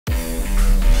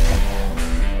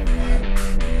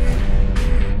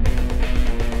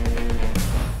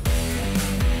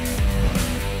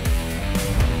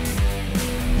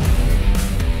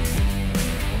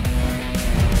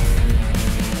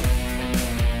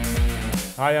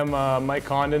Hi, I'm Mike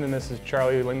Condon and this is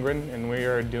Charlie Lindgren, and we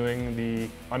are doing the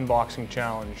unboxing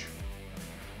challenge.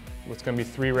 It's going to be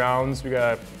 3 rounds. We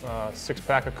got a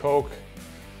 6-pack of Coke,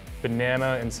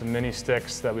 banana, and some mini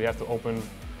sticks that we have to open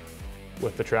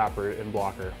with the trapper and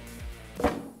blocker.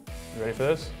 You ready for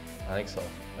this? I think so.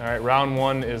 All right, round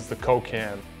 1 is the Coke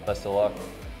can. Best of luck.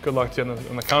 Good luck to you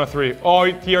on the count of 3. Oh,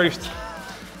 he already...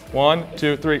 1,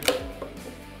 2, 3.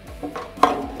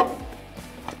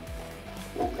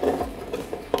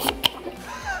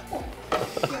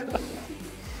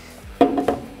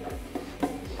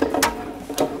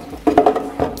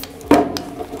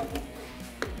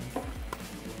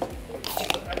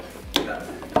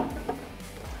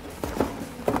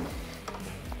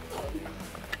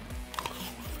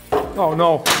 Oh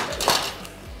no.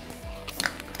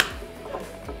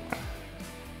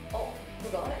 Oh, who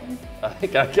got it? I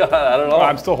think I got it. I don't know. Oh,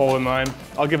 I'm still holding mine.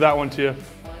 I'll give that one to you. 1,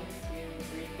 2,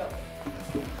 3, go.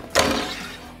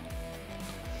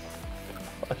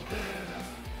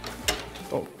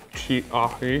 Oh, cheat.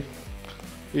 Oh, you're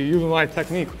using my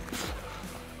technique.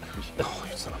 Oh,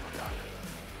 you son of a gun.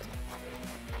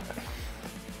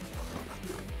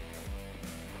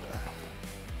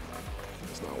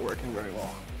 It's not working very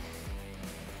well.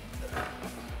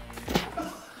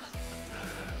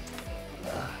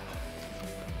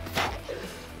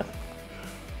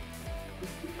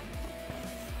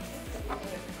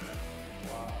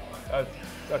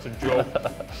 That's a joke. I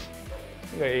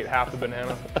think I ate half the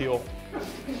banana peel. 1,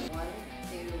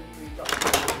 2, 3, go.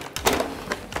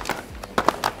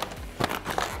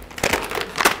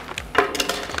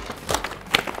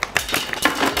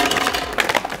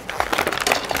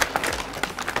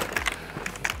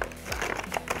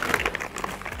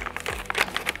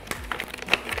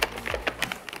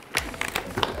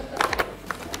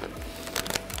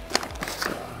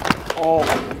 Oh,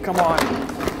 come on.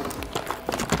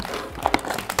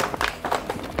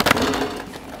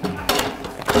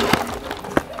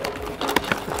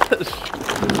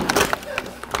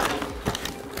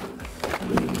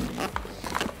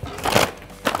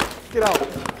 Get out.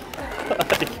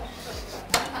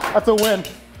 That's a win.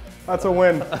 That's a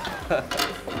win.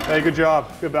 Hey, good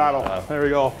job. Good battle. There we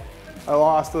go. I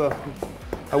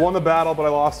won the battle, but I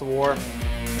lost the war.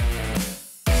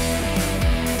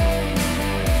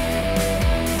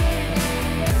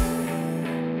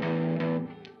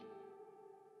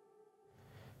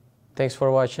 Thanks for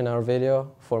watching our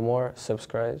video. For more,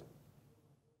 subscribe.